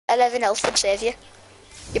11 health would save you.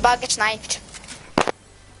 You're about to get sniped.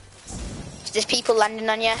 There's people landing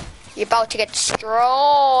on you. You're about to get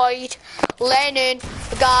destroyed. Lennon,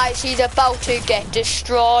 guys, he's about to get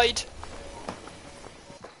destroyed.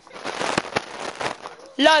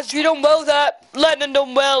 Lads, we done well there. Lennon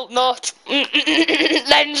done well, not.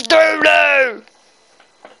 Lennon's Dolo.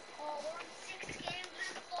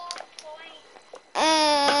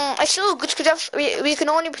 It's still good because we can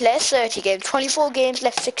only play 30 games. 24 games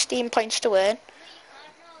left, 16 points to earn.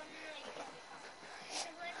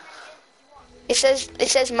 It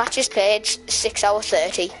says matches played 6 hours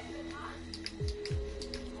 30.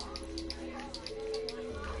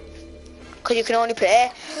 Because you can only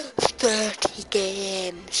play 30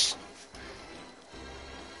 games.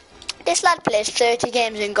 This lad plays 30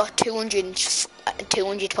 games and got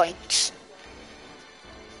 200 points.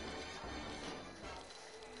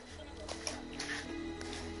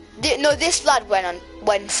 No, this lad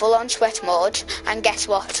went full on sweat mode, and guess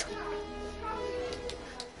what?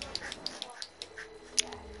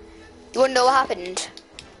 You wanna know what happened?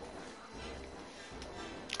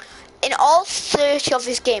 In all 30 of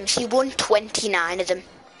his games, he won 29 of them.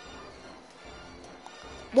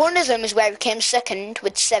 One of them is where he came second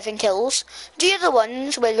with 7 kills. The other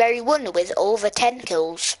ones were where he won with over 10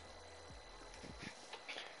 kills.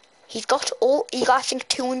 He got I think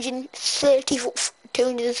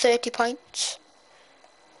 230 points.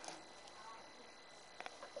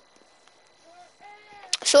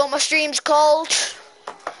 So my stream's called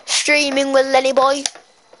Streaming with Lenny Boy.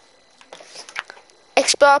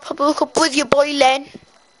 Explore Public Cup with your boy Len.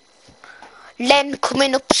 Len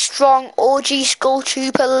coming up strong. OG Skull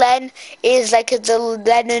Trooper Len is like the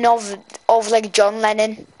Lennon of like John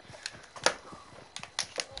Lennon.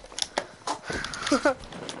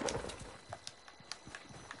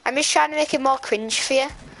 I'm just trying to make it more cringe for you.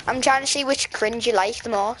 I'm trying to see which cringe you like the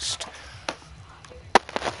most.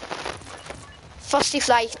 Frosty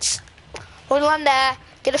Flights. Hold on there.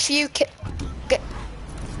 Get a few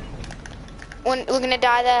we're gonna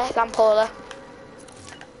die there, Lampola.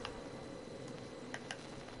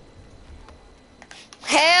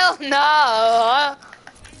 Hell no!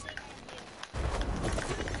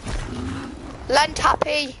 Land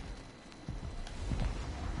happy.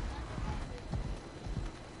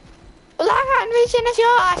 Well, I can't reach in the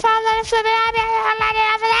shore. I found that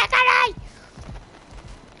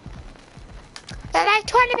they're like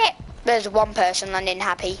 20 minutes. There's one person landing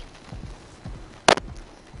happy.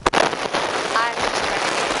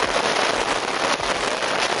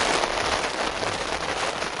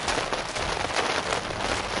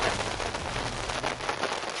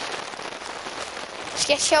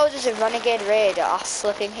 Get showed as a renegade raider off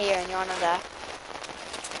flipping here and you're not there.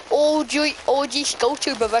 OG Skull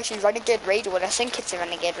Trooper versus renegade raider. Well, I think it's a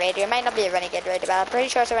renegade raider. It might not be a renegade raider, but I'm pretty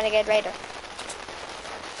sure it's a renegade raider.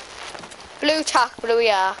 Blue tack, blue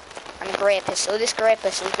yeah, and a grey pistol. This grey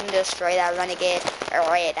pistol can destroy that renegade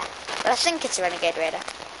raider. But I think it's a renegade raider.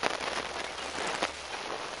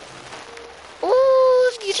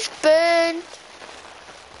 Ooh, you just burned.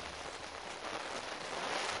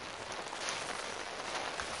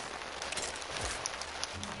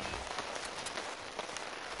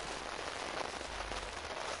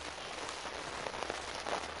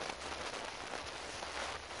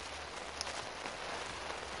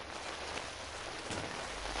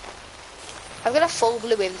 I've got a full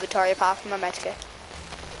blue inventory apart from my medkit.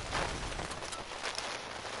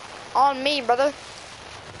 On me, brother.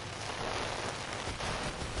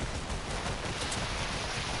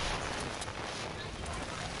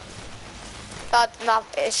 No,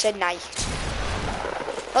 it's a knight.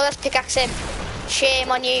 Oh, let's pickaxe him. Shame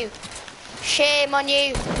on you. Shame on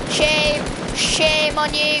you. Shame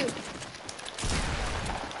on you.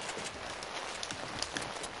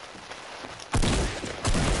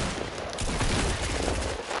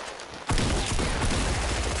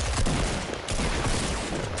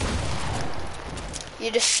 You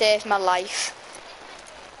just saved my life.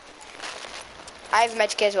 I have a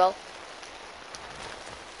medkit as well.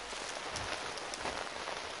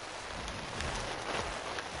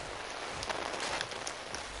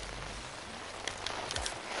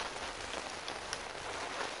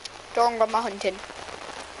 Don't grab my hunting.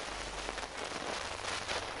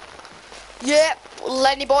 Yeah,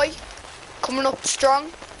 Lenny boy. Coming up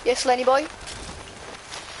strong. Yes, Lenny boy.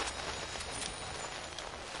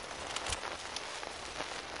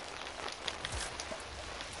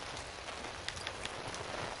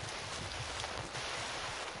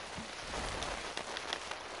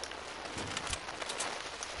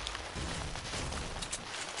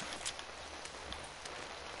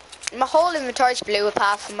 My whole inventory is blue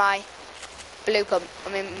apart from my blue pump. I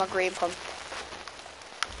mean my green pump.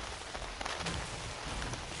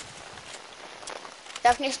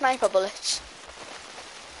 Definitely sniper bullets.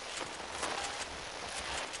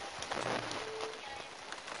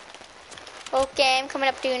 Okay, I'm coming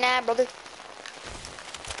up to you now, brother.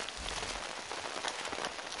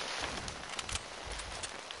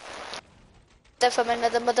 They're from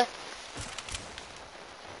another mother.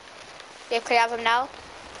 Yeah, can I have him now?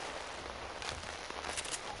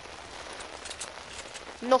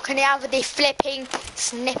 No, can I have the flipping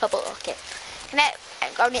sniper bullet? Okay. Can I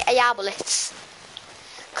got any AR bullets?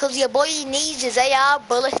 Cause your boy needs his AR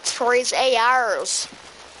bullets for his ARs.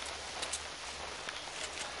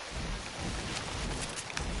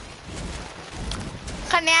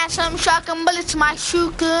 Can I have some shotgun bullets, my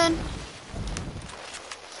shotgun?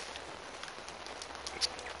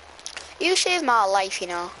 You saved my life, you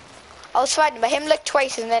know. I was fighting by him like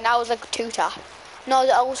twice and then I was like 2-tap. No,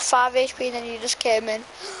 I was 5 HP and then you just came in.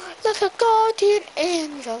 Like a guardian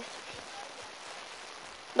angel.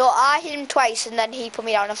 No, I hit him twice and then he put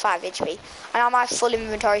me down to 5 HP. And now my full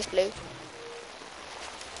inventory's blue.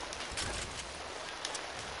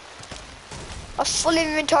 My full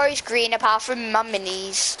inventory's green apart from my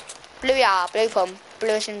minis. Blue yeah, blue pump, blue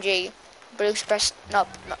SMG, blue suppress, no.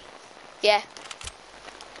 Yeah.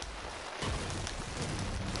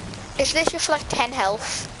 Is this just like 10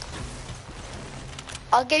 health?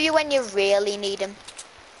 I'll give you when you really need him.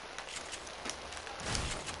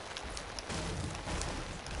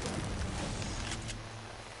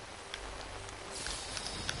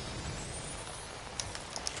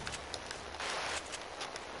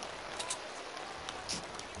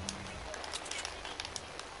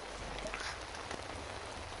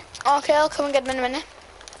 Okay, I'll come and get them in a minute.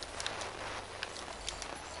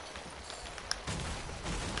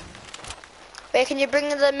 Wait, can you bring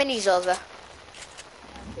the minis over?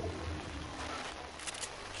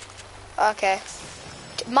 Okay.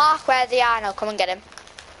 Mark where they are and I'll come and get him.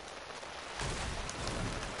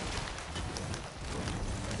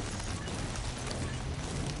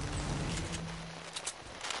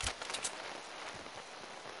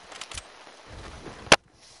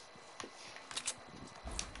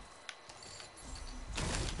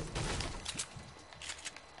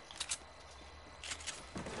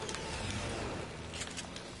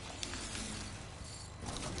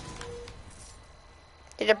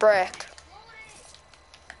 Did it break?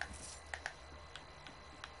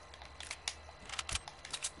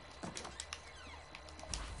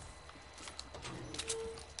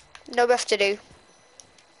 No we have to do.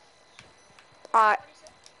 Alright.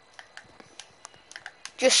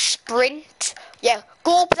 Just sprint. Yeah,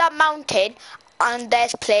 go up that mountain and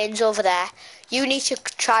there's planes over there. You need to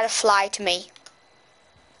try to fly to me.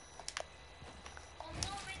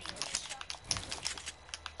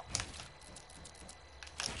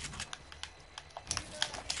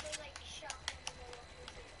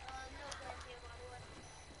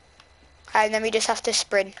 And then we just have to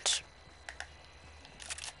sprint.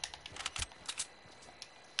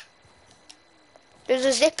 There's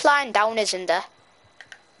a zip line down, isn't there?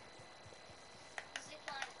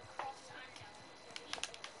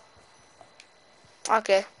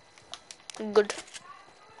 Okay. Good.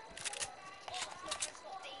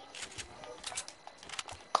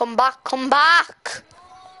 Come back, come back!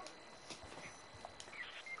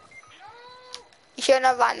 You shouldn't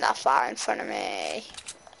have ran that far in front of me.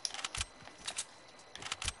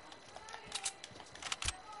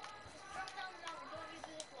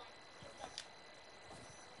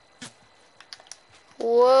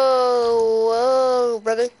 Whoa, whoa,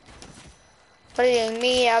 brother. What do you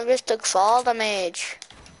mean? I just took fall damage.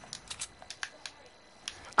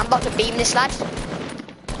 I'm about to beam this lad.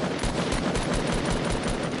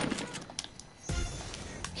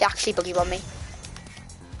 He actually boogie bombed me.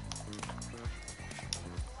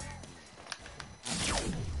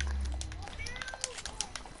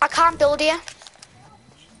 I can't build here.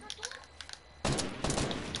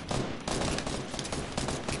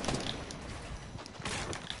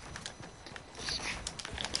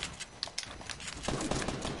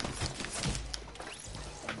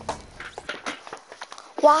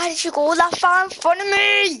 Why did you go that far in front of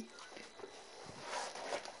me?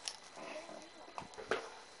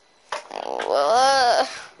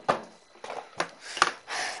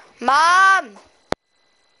 Mom!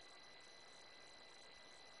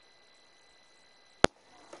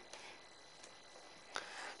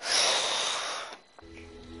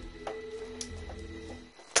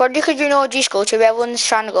 Probably because you know G-School too, everyone's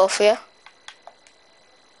trying to go for you.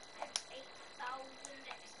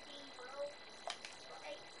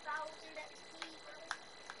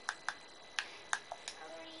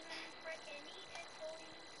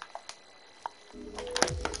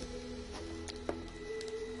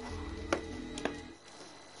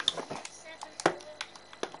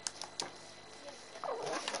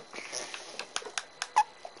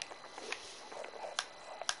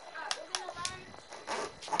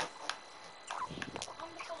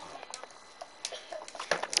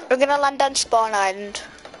 We're gonna land on Spawn Island.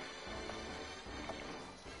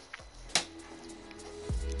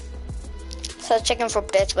 So checking for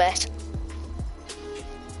updates, wait.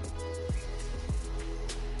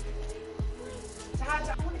 Dad,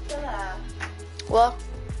 I want to kill her. What?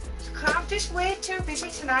 Can't just wait, too busy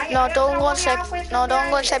tonight. No, don't go and say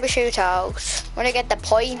shootouts. When I get the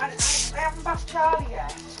points. I haven't bathed Charlie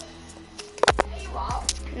yet.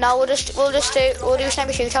 No, we'll do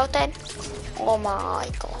sniper shootout then. Oh my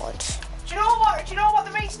god. Do you know what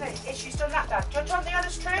the reason is she's done that, Dad? Do you want the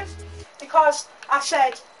honest truth? Because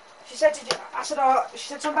she said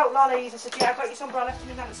something about lollies. I said, yeah, I got you some umbrella for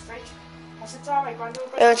me, Nana's fridge. I said, it's alright, Grandma.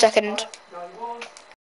 Wait 1 second.